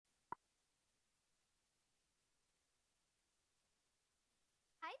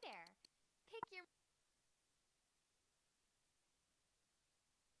there. Pick your...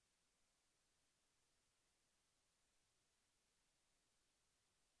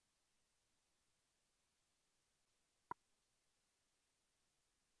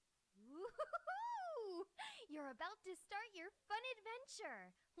 Woohoo! You're about to start your fun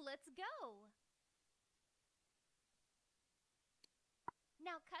adventure. Let's go.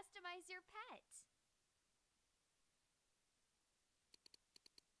 Now customize your pet.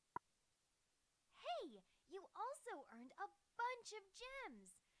 Hey, you also earned a bunch of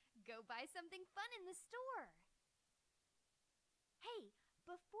gems. Go buy something fun in the store. Hey,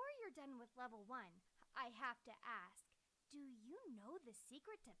 before you're done with level 1, I have to ask, do you know the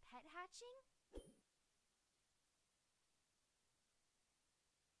secret to pet hatching?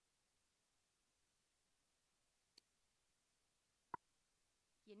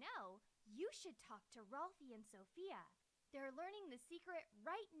 You know, you should talk to Ralphie and Sophia. They're learning the secret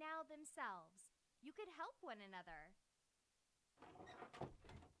right now themselves. You could help one another.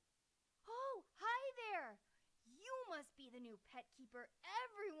 Oh, hi there! You must be the new pet keeper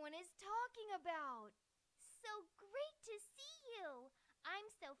everyone is talking about. So great to see you! I'm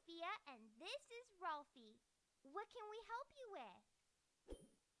Sophia and this is Ralphie. What can we help you with?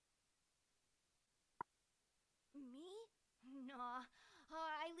 Me? Nah,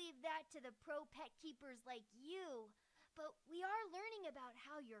 I leave that to the pro pet keepers like you. But we are learning about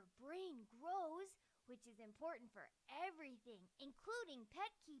how your brain grows, which is important for everything, including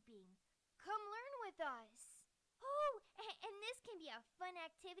pet keeping. Come learn with us. Oh, and this can be a fun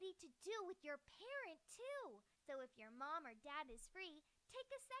activity to do with your parent, too. So if your mom or dad is free, take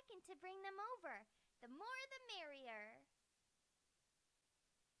a second to bring them over. The more the merrier.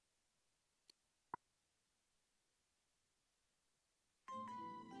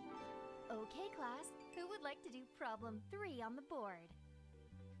 Okay, class, who would like to do problem 3 on the board?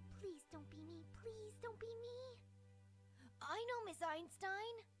 Please don't be me, please don't be me. I know, Miss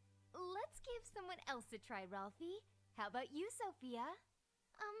Einstein. Let's give someone else a try, Ralphie. How about you, Sophia?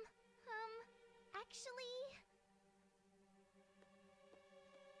 Actually...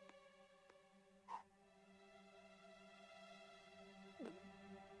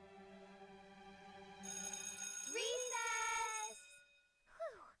 Recess!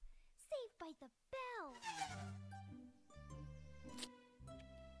 Whew, saved by the bell.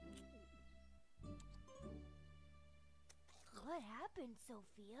 What happened,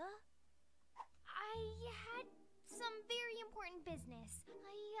 Sophia? I had some very important business.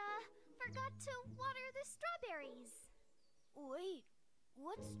 I forgot to water the strawberries. Wait,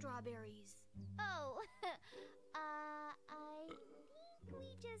 what strawberries? Oh, I think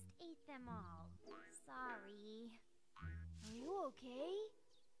we just ate them all. Sorry. Are you okay?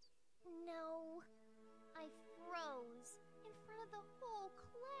 No, I froze in front of the whole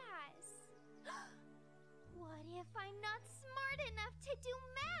class. What if I'm not smart enough to do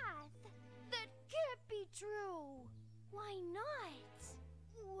math? That can't be true. Why not?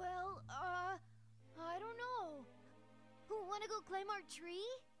 Well, I don't know. Wanna go climb our tree?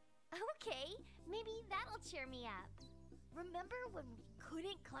 Okay, maybe that'll cheer me up. Remember when we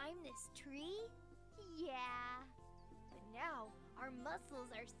couldn't climb this tree? Yeah. But now our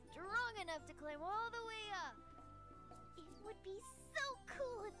muscles are strong enough to climb all the way up. It would be so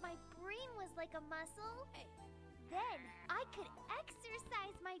cool if my brain was like a muscle. Then I could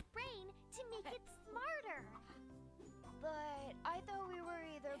exercise my brain to make it smarter. But I thought we were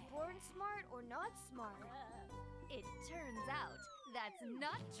either born smart or not smart. It turns out that's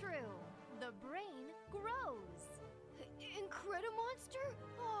not true. The brain grows. Incredimonster?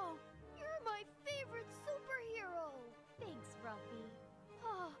 Oh, you're my favorite superhero. Thanks, Ruffy.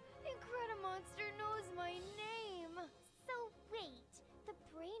 Oh, Incredimonster knows my name. So wait, the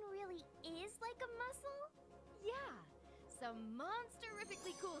brain really is like a muscle? Yeah. Some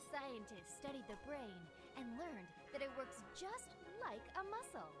monster-rifically cool scientists studied the brain and learned that it works just like a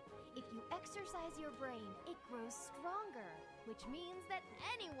muscle. If you exercise your brain, it grows stronger, which means that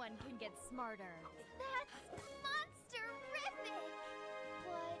anyone can get smarter. That's monster-rific!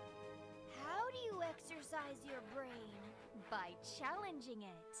 But how do you exercise your brain? By challenging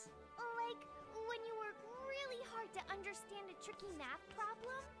it. Like when you work really hard to understand a tricky math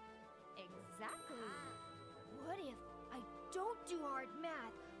problem? Exactly. What if I don't do hard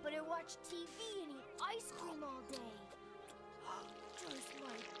math, but I watch TV and eat ice cream all day? Does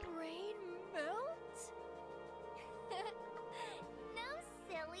my brain melt? No,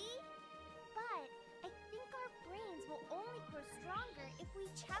 silly. But I think our brains will only grow stronger if we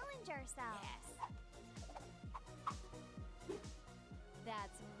challenge ourselves. Yes.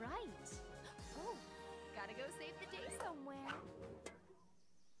 That's right. Oh, gotta go save the day somewhere.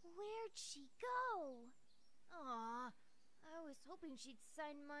 Where'd she go? Aw, I was hoping she'd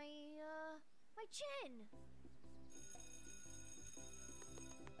sign my chin.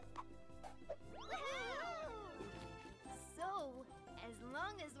 Woohoo! So, as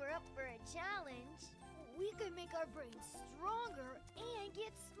long as we're up for a challenge, we could make our brains stronger and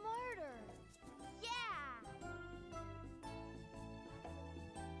get smarter. Yeah!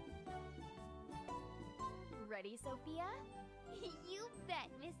 Ready, Sophia? You bet,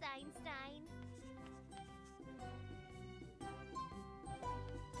 Miss Einstein.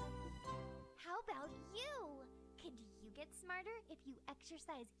 How about you? Could you get smarter if you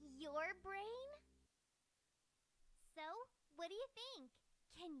exercise your brain? So, what do you think?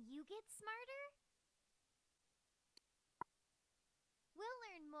 Can you get smarter? We'll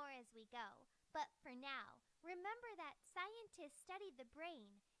learn more as we go, but for now, remember that scientists studied the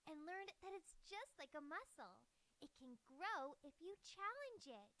brain and learned that it's just like a muscle. It can grow if you challenge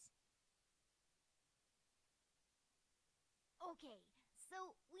it. Okay,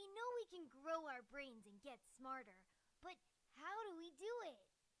 so we know we can grow our brains and get smarter, but how do we do it?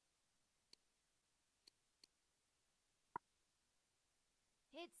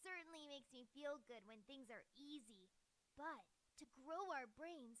 It certainly makes me feel good when things are easy, but to grow our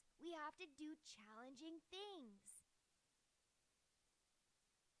brains, we have to do challenging things.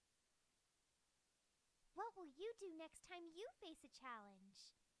 What will you do next time you face a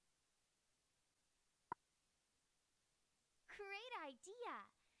challenge? Great idea!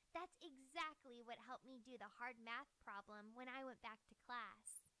 That's exactly what helped me do the hard math problem when I went back to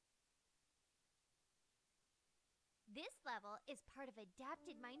class. This level is part of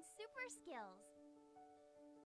AdaptedMind Super Skills.